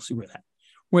 So we'll see where that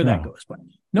goes. But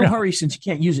no hurry, since you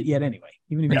can't use it yet anyway.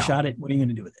 Even if you shot it, what are you going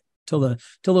to do with it? Till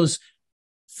those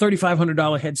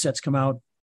 $3,500 headsets come out,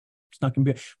 it's not going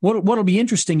to be. What'll be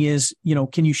interesting is,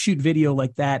 can you shoot video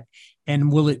like that,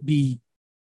 and will it be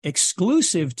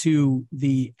exclusive to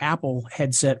the Apple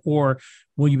headset, or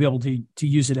will you be able to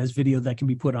use it as video that can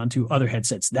be put onto other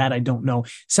headsets? That I don't know.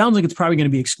 Sounds like it's probably going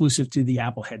to be exclusive to the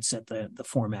Apple headset, the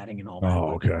formatting and all that.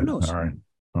 Oh, okay. Who knows? All right.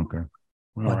 Okay.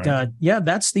 But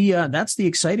that's the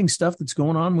exciting stuff that's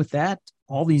going on with that.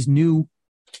 All these new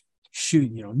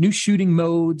shooting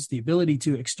modes, the ability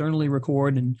to externally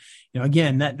record, and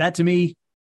again, that to me,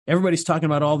 everybody's talking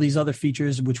about all these other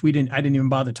features, which I didn't even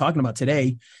bother talking about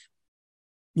today.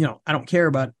 I don't care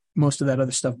about most of that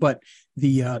other stuff, but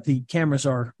the cameras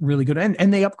are really good,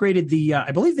 and they upgraded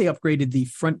I believe they upgraded the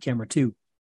front camera too.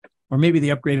 Or maybe they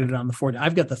upgraded it on the 14.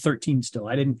 I've got the 13 still.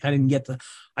 I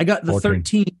got the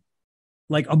 13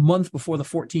 like a month before the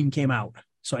 14 came out.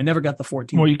 So I never got the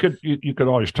 14. Well, you could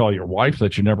always tell your wife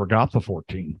that you never got the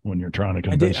 14 when you're trying to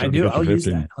convince her. I do. I'll use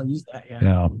that.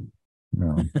 Yeah.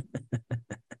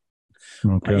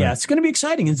 Okay. Yeah, it's going to be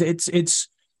exciting. It's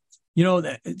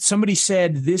somebody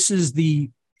said this is the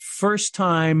first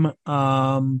time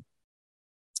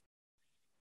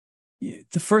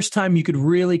you could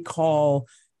really call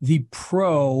the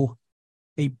Pro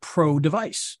a pro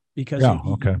device, because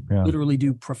you literally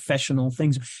do professional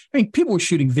things. I mean, people were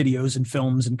shooting videos and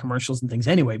films and commercials and things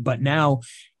anyway, but now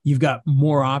you've got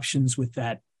more options with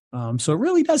that. So it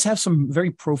really does have some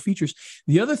very pro features.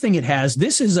 The other thing it has,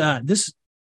 this is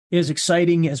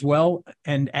exciting as well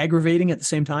and aggravating at the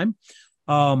same time.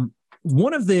 I've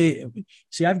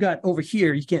got over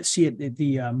here, you can't see it,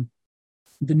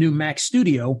 the new Mac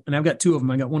Studio, and I've got 2 of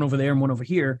them. I got one over there and one over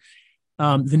here.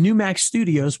 The new Mac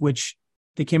Studios, which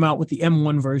they came out with the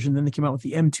M1 version, then they came out with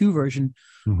the M2 version.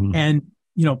 Mm-hmm. And,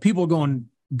 people are going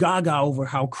gaga over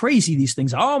how crazy these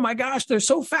things are. Oh my gosh, they're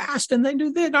so fast, and they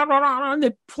do this, and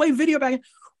they play video back.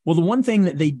 Well, the one thing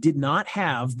that they did not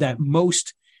have that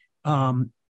most, I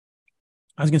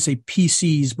was going to say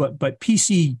PCs, but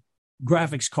PC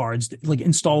graphics cards, like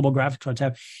installable graphics cards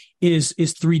have, is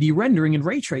 3D rendering and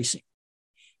ray tracing.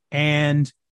 And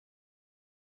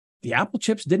the Apple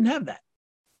chips didn't have that.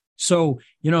 So,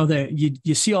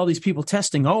 you see all these people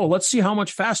testing, let's see how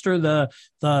much faster the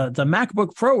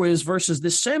MacBook Pro is versus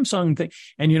this Samsung thing.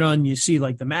 And, and you see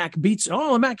like the Mac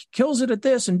the Mac kills it at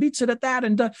this and beats it at that.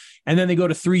 And then they go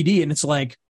to 3D and it's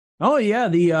like,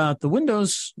 the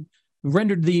Windows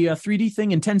rendered the 3D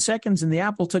thing in 10 seconds and the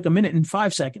Apple took a minute and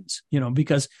 5 seconds,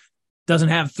 because it doesn't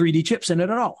have 3D chips in it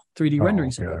at all, 3D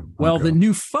renderings. Okay. Well, the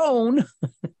new phone,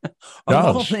 of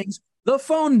all things, The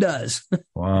phone does.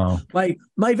 Wow.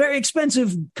 My very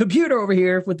expensive computer over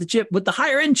here with the chip, with the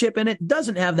higher end chip in it,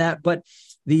 doesn't have that, but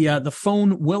the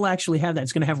phone will actually have that.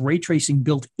 It's going to have ray tracing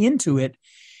built into it,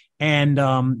 and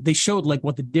they showed like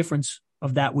what the difference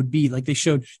of that would be. Like they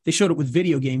showed it with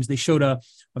video games. They showed a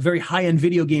very high end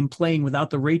video game playing without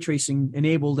the ray tracing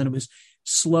enabled, and it was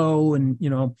slow, and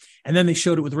and then they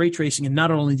showed it with ray tracing, and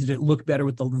not only did it look better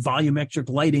with the volumetric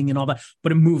lighting and all that,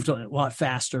 but it moved a lot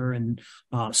faster. And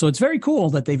so it's very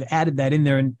cool that they've added that in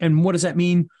there. And what does that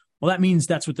mean? Well, that means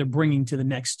that's what they're bringing to the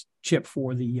next chip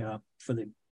for the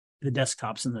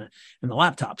desktops and the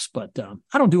laptops. But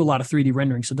I don't do a lot of 3D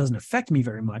rendering, so it doesn't affect me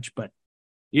very much. But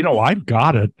I've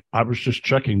got it. I was just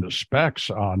checking the specs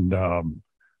on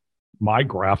my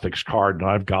graphics card, and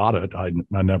I've got it. I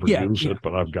never use it,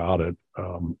 but I've got it.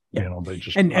 They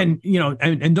just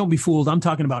and don't be fooled. I'm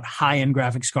talking about high end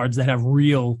graphics cards that have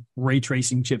real ray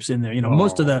tracing chips in there.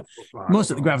 Most of the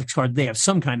graphics cards, they have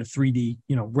some kind of 3D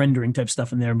rendering type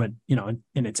stuff in there, but and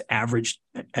it's average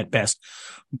at best.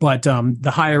 But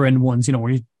the higher end ones,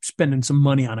 where you're spending some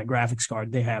money on a graphics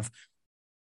card, they have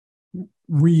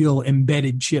real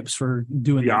embedded chips for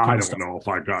doing that kind of stuff. I don't know if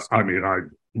I got. I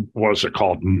mean, what's it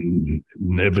called,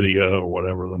 NVIDIA or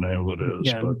whatever the name of it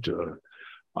is, but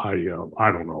I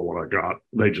don't know what I got.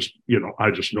 They just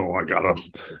I just know I got a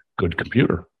good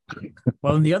computer.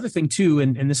 Well, and the other thing too,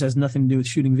 and this has nothing to do with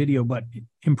shooting video, but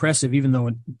impressive, even though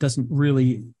it doesn't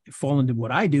really fall into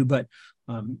what I do, but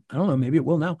I don't know, maybe it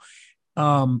will now.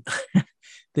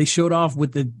 They showed off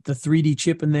with the 3D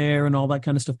chip in there and all that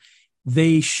kind of stuff.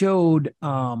 They showed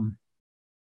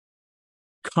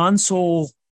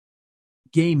console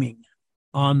gaming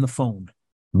on the phone.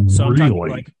 So I'm talking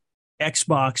like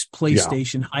Xbox,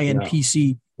 PlayStation, high-end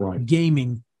PC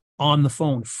gaming on the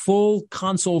phone. Full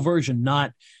console version,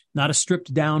 not a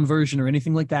stripped down version or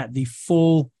anything like that. The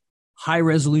full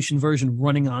high-resolution version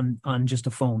running on just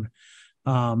a phone.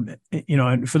 And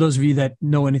for those of you that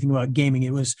know anything about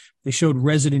gaming, they showed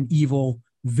Resident Evil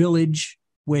Village,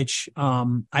 which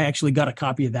I actually got a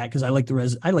copy of that because I like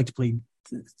to play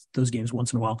those games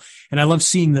once in a while, and I love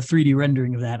seeing the 3D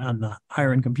rendering of that on the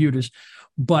higher end computers.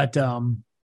 But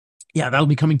that'll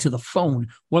be coming to the phone.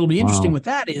 What'll be interesting with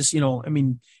that is,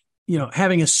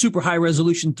 having a super high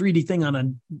resolution 3D thing on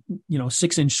a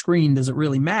 6-inch screen, does it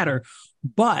really matter?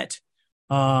 But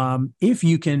if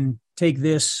you can take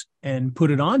this and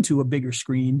put it onto a bigger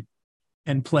screen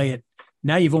and play it,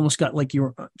 now you've almost got like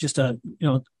your just a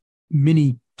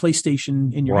mini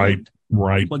PlayStation in your hand.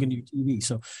 Right. Plug into your TV.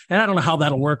 So, and I don't know how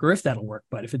that'll work or if that'll work,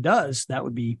 but if it does, that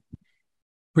would be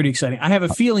pretty exciting. I have a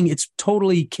feeling it's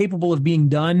totally capable of being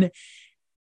done,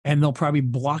 and they'll probably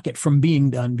block it from being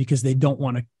done because they don't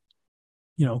want to,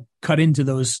 cut into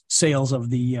those sales of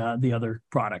the other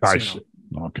products. I see.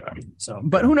 Okay. So,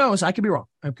 but who knows? I could be wrong.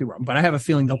 But I have a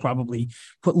feeling they'll probably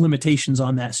put limitations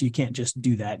on that, so you can't just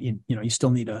do that. You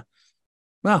still need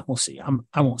well, we'll see.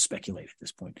 I won't speculate at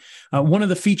this point. One of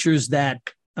the features that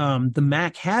the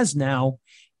Mac has now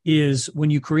is when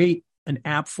you create an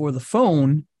app for the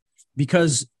phone,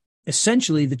 because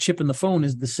essentially the chip in the phone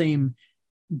is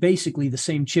basically the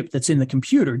same chip that's in the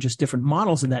computer, just different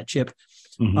models of that chip.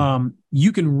 Mm-hmm.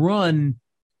 You can run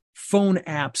phone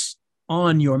apps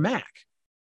on your Mac,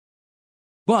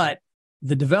 but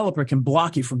the developer can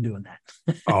block you from doing that.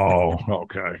 Oh,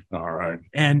 okay. All right.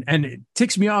 And it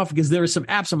ticks me off because there are some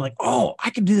apps I'm like, oh,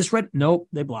 I can do this right. Nope,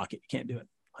 they block it. You can't do it.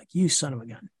 Like, you son of a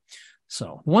gun.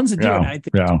 So the ones that do it, I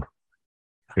think.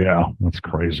 Yeah. That's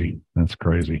crazy.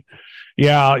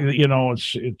 Yeah.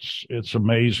 It's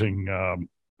amazing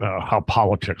how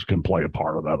politics can play a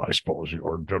part of that, I suppose,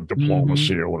 or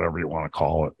diplomacy or whatever you want to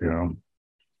call it.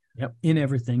 Yep, in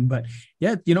everything. But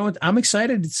yeah, I'm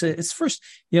excited. It's first,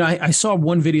 I saw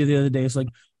one video the other day. It's like,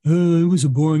 it was a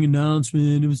boring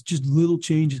announcement. It was just little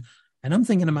changes. And I'm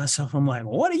thinking to myself, I'm like,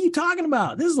 what are you talking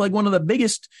about? This is like one of the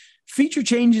biggest feature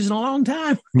changes in a long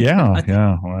time. Yeah.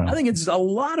 I think it's a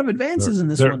lot of advances in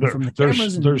this one from the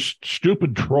cameras. There's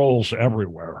stupid trolls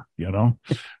everywhere, So,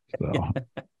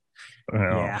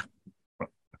 yeah.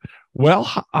 Well,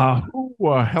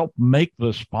 who helped make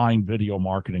this fine video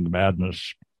marketing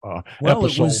madness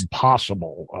episode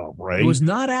possible, Ray? It was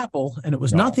not Apple, and it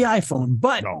was not the iPhone,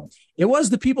 but it was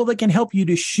the people that can help you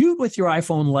to shoot with your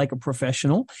iPhone like a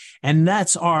professional, and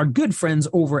that's our good friends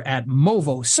over at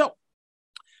Movo. So,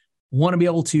 want to be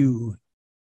able to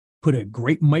put a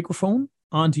great microphone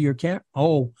onto your camera?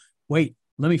 Oh, wait,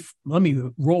 let me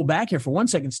roll back here for 1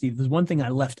 second, Steve. There's one thing I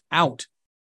left out.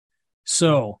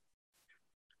 So,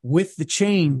 with the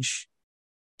change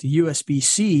to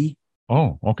USB-C.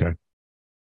 Oh, okay.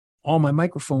 All my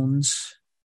microphones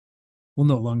will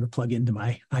no longer plug into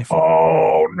my iPhone.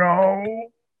 Oh, no.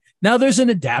 Now there's an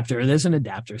adapter.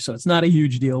 So it's not a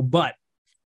huge deal, but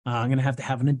I'm going to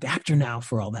have an adapter now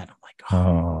for all that. I'm like,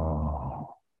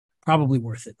 oh. Probably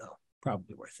worth it, though.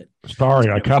 Probably worth it.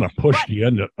 Sorry, I kind of pushed you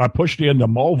into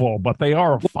Movo, but they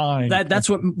are fine. That's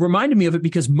what reminded me of it,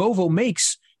 because Movo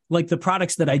makes like the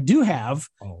products that I do have.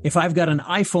 If I've got an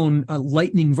iPhone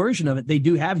Lightning version of it, they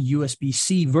do have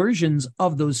USB-C versions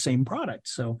of those same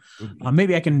products. So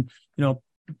maybe I can,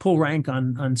 pull rank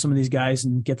on some of these guys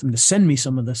and get them to send me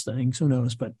some of this things. Who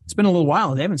knows? But it's been a little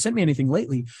while. They haven't sent me anything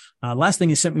lately. Last thing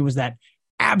they sent me was that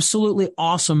absolutely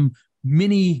awesome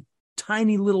mini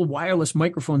tiny little wireless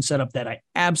microphone setup that I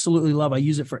absolutely love. I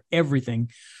use it for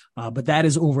everything. But that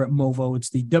is over at Movo.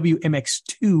 It's the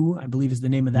WMX2, I believe is the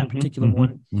name of that particular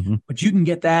one. But you can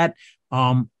get that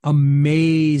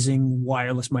amazing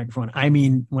wireless microphone. I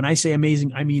mean, when I say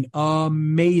amazing, I mean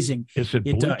amazing. Is it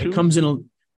Bluetooth? It comes in a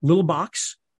little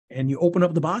box, and you open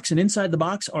up the box, and inside the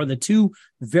box are the two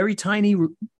very tiny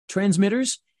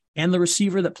transmitters and the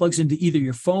receiver that plugs into either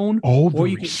your phone or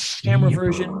you can camera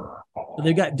version. So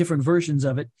they've got different versions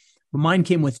of it. But mine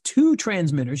came with two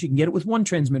transmitters. You can get it with one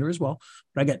transmitter as well.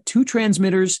 But I got two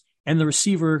transmitters and the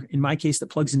receiver, in my case, that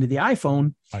plugs into the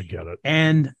iPhone. I get it.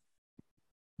 And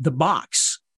the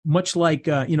box, much like,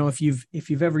 if you've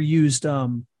ever used, let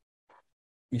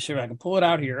me see if I can pull it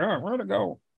out here. Oh, where'd it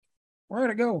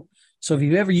go? So if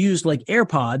you've ever used like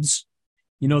AirPods,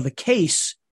 the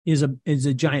case is a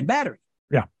giant battery.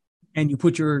 Yeah. And you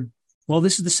put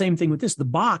this is the same thing with this. The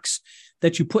box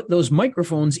that you put those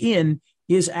microphones in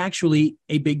is actually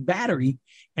a big battery.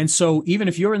 And so even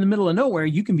if you're in the middle of nowhere,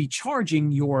 you can be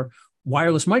charging your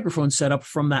wireless microphone setup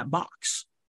from that box.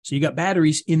 So you got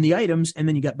batteries in the items, and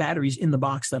then you got batteries in the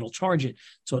box that'll charge it.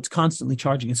 So it's constantly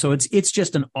charging it. So it's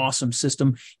just an awesome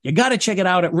system. You got to check it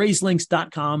out at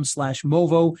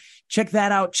raiselinks.com/Movo. Check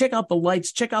that out. Check out the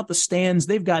lights. Check out the stands.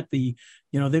 They've got the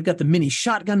mini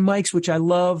shotgun mics, which I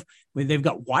love. They've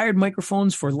got wired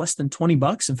microphones for less than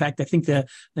 $20. In fact, I think the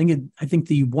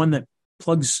one that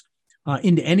plugs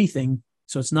into anything,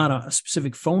 so it's not a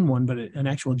specific phone one, but an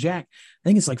actual jack, I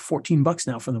think it's like $14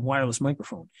 now for the wireless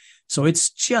microphone. So it's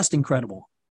just incredible.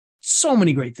 So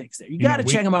many great things there. You got to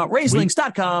check them out.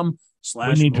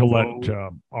 raiselinks.com/Movo. We need to let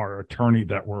our attorney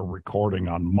that we're recording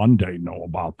on Monday know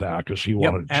about that, because he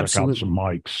wanted to check out some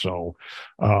mics. So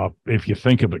if you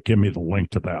think of it, give me the link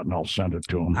to that and I'll send it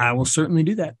to him. I will certainly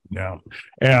do that. Yeah.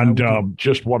 And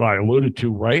just what I alluded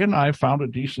to, Ray and I found a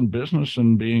decent business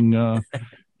in being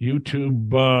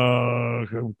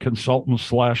YouTube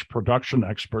consultants / production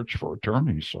experts for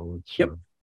attorneys. So it's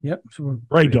Yep. So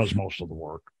Ray does most of the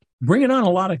work. Bringing on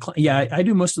a lot of I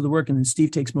do most of the work, and then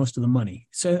Steve takes most of the money.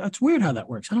 So that's weird how that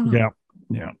works. I don't know.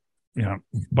 Yeah.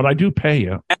 But I do pay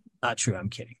you. Not true. I'm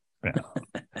kidding. Yeah.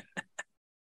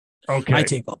 Okay. I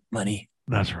take all the money.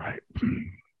 That's right.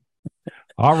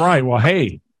 All right. Well,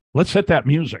 hey, let's hit that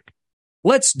music.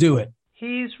 Let's do it.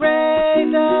 He's Ray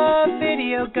the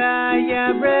video guy,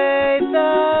 yeah, Ray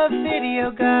the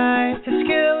video guy. His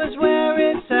skill is where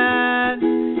it's at,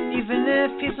 even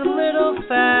if he's a little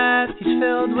fat. He's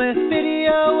filled with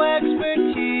video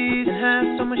expertise and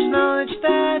has so much knowledge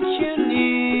that you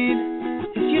need.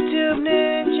 His YouTube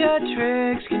ninja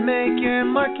tricks can make your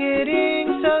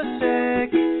marketing so sick.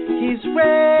 He's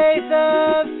Ray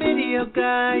the video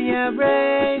guy, yeah,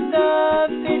 Ray the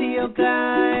video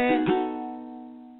guy.